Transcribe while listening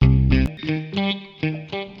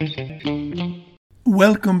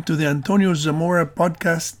Welcome to the Antonio Zamora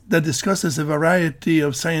podcast that discusses a variety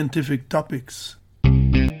of scientific topics. I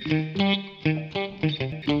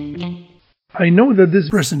know that this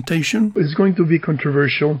presentation is going to be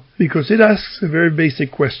controversial because it asks a very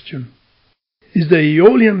basic question. Is the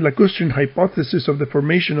Aeolian-Lacustrine hypothesis of the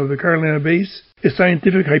formation of the Carolina Bays a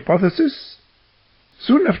scientific hypothesis?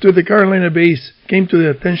 Soon after the Carolina Bays came to the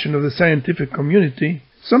attention of the scientific community,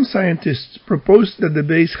 some scientists proposed that the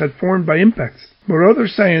bays had formed by impacts, but other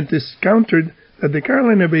scientists countered that the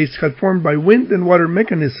Carolina Bays had formed by wind and water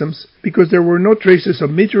mechanisms because there were no traces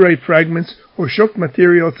of meteorite fragments or shocked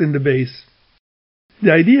materials in the bays.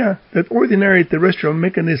 The idea that ordinary terrestrial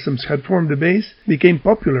mechanisms had formed the bays became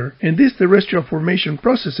popular, and these terrestrial formation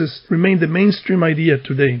processes remain the mainstream idea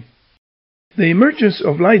today. The emergence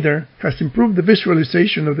of LIDAR has improved the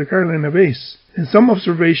visualization of the Carolina Bays, and some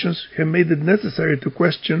observations have made it necessary to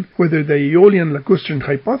question whether the Aeolian-Lacustrine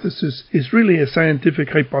hypothesis is really a scientific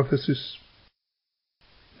hypothesis.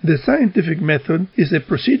 The scientific method is a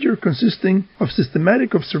procedure consisting of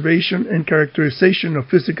systematic observation and characterization of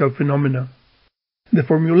physical phenomena. The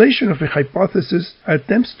formulation of a hypothesis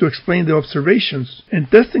attempts to explain the observations,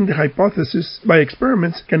 and testing the hypothesis by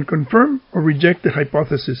experiments can confirm or reject the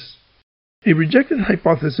hypothesis. A rejected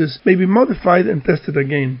hypothesis may be modified and tested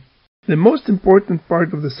again. The most important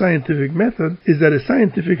part of the scientific method is that a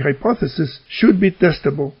scientific hypothesis should be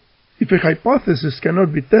testable. If a hypothesis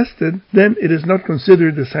cannot be tested, then it is not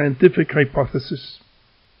considered a scientific hypothesis.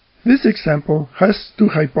 This example has two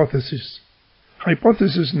hypotheses.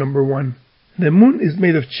 Hypothesis number 1. The moon is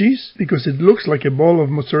made of cheese because it looks like a ball of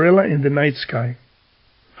mozzarella in the night sky.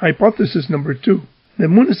 Hypothesis number 2. The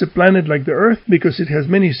moon is a planet like the Earth because it has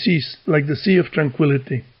many seas, like the Sea of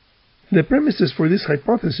Tranquility. The premises for this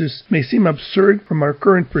hypothesis may seem absurd from our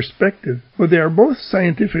current perspective, but they are both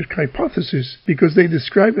scientific hypotheses because they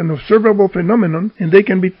describe an observable phenomenon and they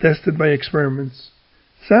can be tested by experiments.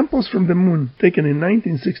 Samples from the moon taken in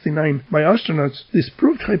 1969 by astronauts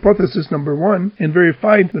disproved hypothesis number 1 and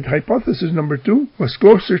verified that hypothesis number 2 was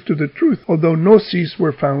closer to the truth, although no seas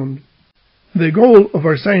were found. The goal of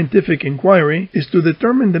our scientific inquiry is to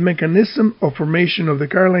determine the mechanism of formation of the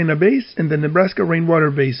Carolina Bays and the Nebraska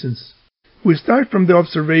rainwater basins. We start from the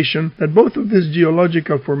observation that both of these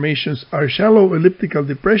geological formations are shallow elliptical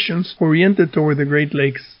depressions oriented toward the Great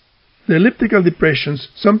Lakes. The elliptical depressions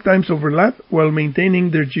sometimes overlap while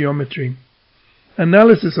maintaining their geometry.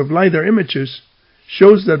 Analysis of LIDAR images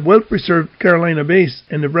shows that well-preserved Carolina Bays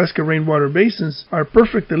and Nebraska rainwater basins are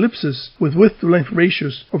perfect ellipses with width-to-length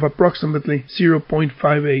ratios of approximately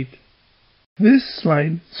 0.58. This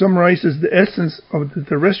slide summarizes the essence of the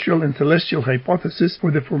terrestrial and celestial hypothesis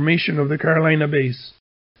for the formation of the Carolina Bays.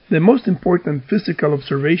 The most important physical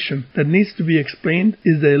observation that needs to be explained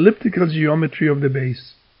is the elliptical geometry of the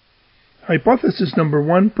bays. Hypothesis number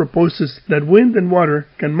 1 proposes that wind and water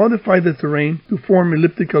can modify the terrain to form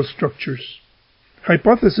elliptical structures.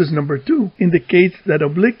 Hypothesis number 2 indicates that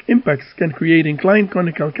oblique impacts can create inclined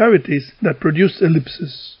conical cavities that produce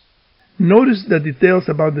ellipses. Notice that details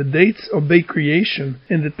about the dates of bay creation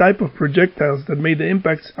and the type of projectiles that made the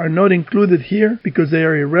impacts are not included here because they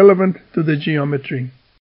are irrelevant to the geometry.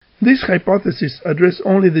 These hypotheses address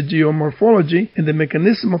only the geomorphology and the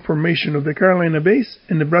mechanism of formation of the Carolina Bays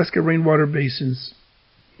and Nebraska rainwater basins.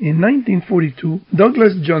 In 1942,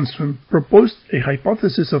 Douglas Johnson proposed a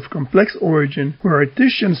hypothesis of complex origin where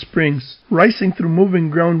artesian springs, rising through moving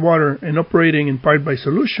groundwater and operating in part by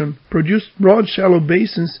solution, produced broad shallow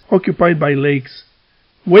basins occupied by lakes.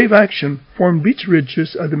 Wave action formed beach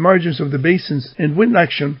ridges at the margins of the basins, and wind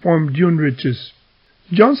action formed dune ridges.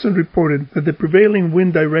 Johnson reported that the prevailing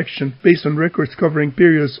wind direction, based on records covering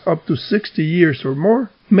periods up to 60 years or more,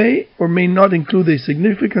 may or may not include a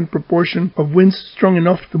significant proportion of winds strong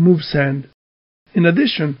enough to move sand. In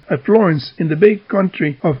addition, at Florence, in the Bay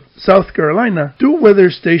Country of South Carolina, 2 weather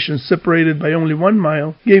stations separated by only 1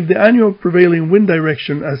 mile gave the annual prevailing wind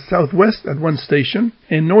direction as southwest at one station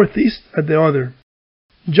and northeast at the other.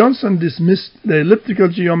 Johnson dismissed the elliptical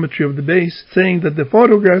geometry of the bays, saying that the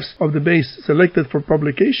photographs of the bays selected for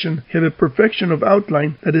publication have a perfection of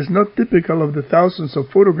outline that is not typical of the thousands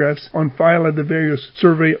of photographs on file at the various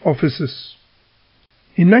survey offices.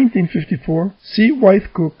 In 1954, C.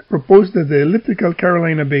 Wythe Cook proposed that the elliptical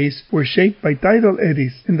Carolina Bays were shaped by tidal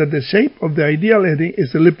eddies and that the shape of the ideal eddy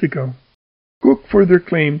is elliptical. Cook further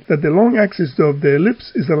claimed that the long axis of the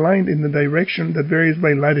ellipse is aligned in the direction that varies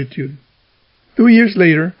by latitude. 2 years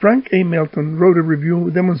later, Frank A. Melton wrote a review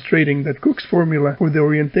demonstrating that Cook's formula for the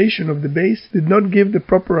orientation of the bays did not give the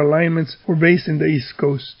proper alignments for bays in the East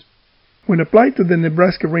Coast. When applied to the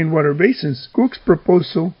Nebraska rainwater basins, Cook's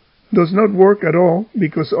proposal does not work at all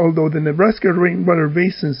because although the Nebraska rainwater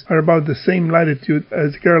basins are about the same latitude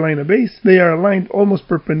as the Carolina Bays, they are aligned almost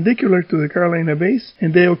perpendicular to the Carolina Bays,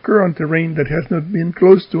 and they occur on terrain that has not been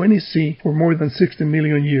close to any sea for more than 60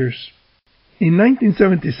 million years. In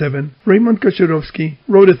 1977, Raymond Kaczorowski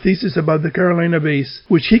wrote a thesis about the Carolina Bays,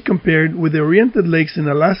 which he compared with the oriented lakes in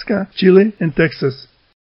Alaska, Chile, and Texas.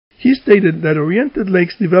 He stated that oriented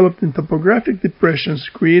lakes developed in topographic depressions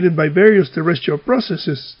created by various terrestrial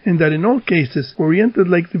processes, and that in all cases, oriented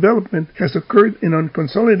lake development has occurred in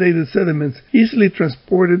unconsolidated sediments easily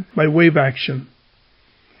transported by wave action.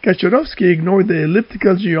 Kaczorowski ignored the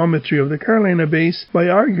elliptical geometry of the Carolina Bays by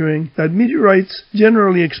arguing that meteorites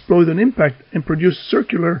generally explode on impact and produce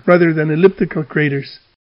circular rather than elliptical craters.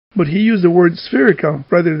 But he used the word spherical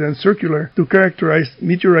rather than circular to characterize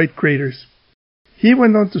meteorite craters. He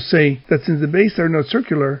went on to say that since the bays are not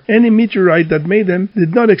circular, any meteorite that made them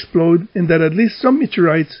did not explode, and that at least some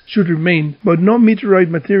meteorites should remain, but no meteorite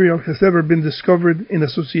material has ever been discovered in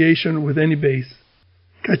association with any bays.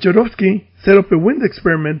 Kaczorowski set up a wind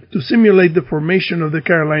experiment to simulate the formation of the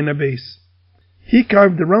Carolina Bays. He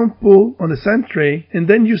carved a round pool on a sand tray and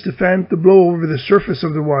then used a fan to blow over the surface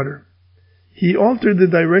of the water. He altered the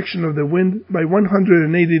direction of the wind by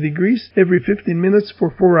 180 degrees every 15 minutes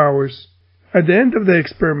for 4 hours. At the end of the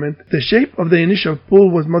experiment, the shape of the initial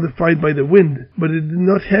pool was modified by the wind, but it did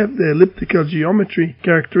not have the elliptical geometry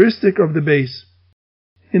characteristic of the bays.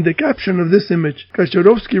 In the caption of this image,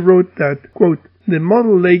 Kaczorowski wrote that, quote, "The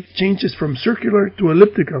model lake changes from circular to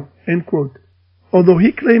elliptical," end quote. Although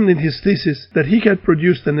he claimed in his thesis that he had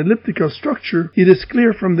produced an elliptical structure, it is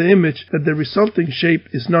clear from the image that the resulting shape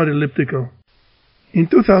is not elliptical. In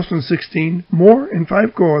 2016, Moore and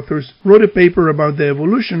 5 co-authors wrote a paper about the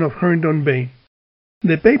evolution of Herndon Bay.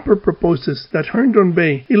 The paper proposes that Herndon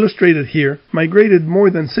Bay, illustrated here, migrated more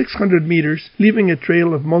than 600 meters, leaving a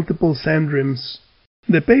trail of multiple sand rims.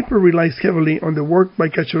 The paper relies heavily on the work by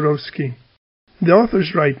Kaczorowski. The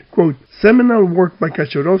authors write, quote, "Seminal work by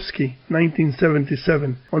Kaczorowski,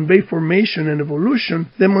 1977, on bay formation and evolution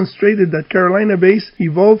demonstrated that Carolina Bays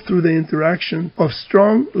evolved through the interaction of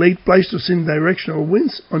strong late Pleistocene directional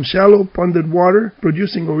winds on shallow ponded water,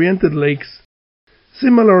 producing oriented lakes.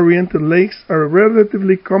 Similar oriented lakes are a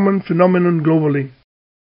relatively common phenomenon globally.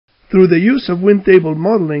 Through the use of wind table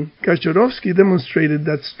modeling, Kaczorowski demonstrated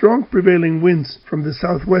that strong prevailing winds from the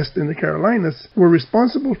southwest in the Carolinas were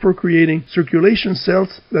responsible for creating circulation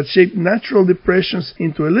cells that shaped natural depressions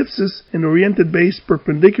into ellipses and oriented bays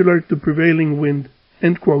perpendicular to prevailing wind."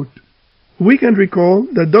 End quote. We can recall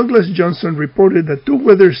that Douglas Johnson reported that 2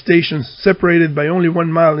 weather stations separated by only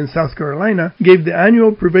 1 mile in South Carolina gave the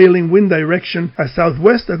annual prevailing wind direction as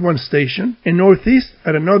southwest at one station and northeast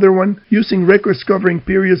at another one, using records covering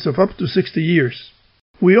periods of up to 60 years.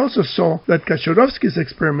 We also saw that Kaczorowski's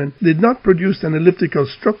experiment did not produce an elliptical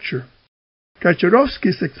structure.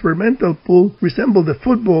 Kaczorowski's experimental pool resembled a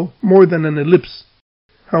football more than an ellipse.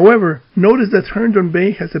 However, notice that Herndon Bay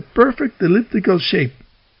has a perfect elliptical shape.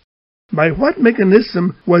 By what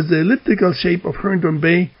mechanism was the elliptical shape of Herndon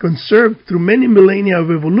Bay conserved through many millennia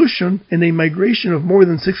of evolution and a migration of more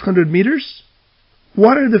than 600 meters?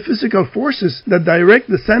 What are the physical forces that direct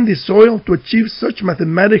the sandy soil to achieve such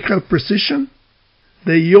mathematical precision?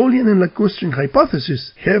 The Aeolian and lacustrine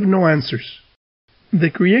hypotheses have no answers. The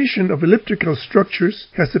creation of elliptical structures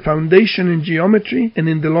has a foundation in geometry and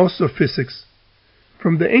in the laws of physics.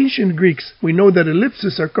 From the ancient Greeks, we know that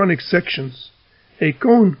ellipses are conic sections. A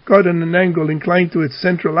cone cut at an angle inclined to its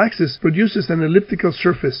central axis produces an elliptical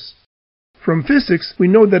surface. From physics, we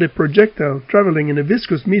know that a projectile traveling in a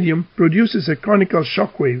viscous medium produces a conical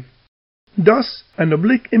shock wave. Thus, an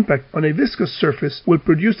oblique impact on a viscous surface will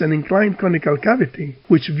produce an inclined conical cavity,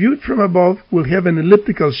 which viewed from above will have an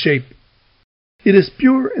elliptical shape. It is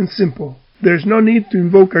pure and simple. There is no need to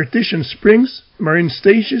invoke Artesian springs, marine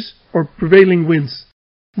stages, or prevailing winds.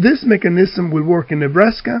 This mechanism will work in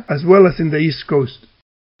Nebraska as well as in the East Coast.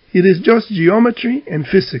 It is just geometry and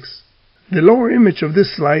physics. The lower image of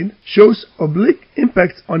this slide shows oblique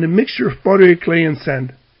impacts on a mixture of pottery clay and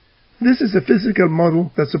sand. This is a physical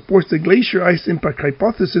model that supports the glacier ice impact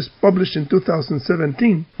hypothesis published in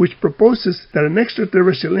 2017, which proposes that an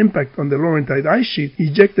extraterrestrial impact on the Laurentide ice sheet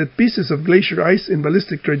ejected pieces of glacier ice in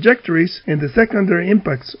ballistic trajectories, and the secondary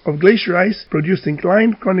impacts of glacier ice produced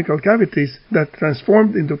inclined conical cavities that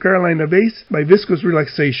transformed into Carolina Bays by viscous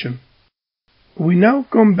relaxation. We now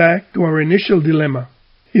come back to our initial dilemma.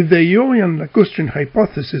 If the Aeolian-lacustrine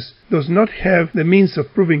hypothesis does not have the means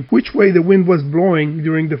of proving which way the wind was blowing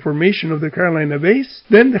during the formation of the Carolina Bays,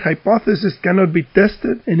 then the hypothesis cannot be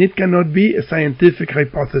tested and it cannot be a scientific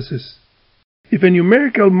hypothesis. If a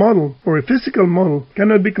numerical model or a physical model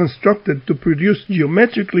cannot be constructed to produce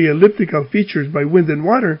geometrically elliptical features by wind and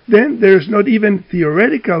water, then there is not even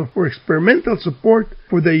theoretical or experimental support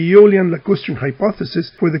for the Aeolian-Lacustrine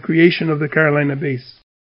hypothesis for the creation of the Carolina Bays.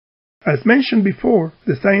 As mentioned before,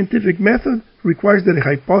 the scientific method requires that a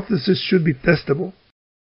hypothesis should be testable.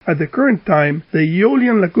 At the current time, the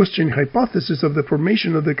Aeolian-Lacustrine hypothesis of the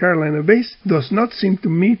formation of the Carolina Bays does not seem to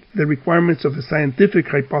meet the requirements of a scientific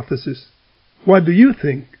hypothesis. What do you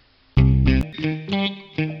think?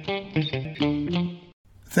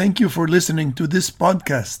 Thank you for listening to this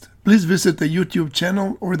podcast. Please visit the YouTube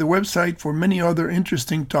channel or the website for many other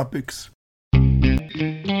interesting topics.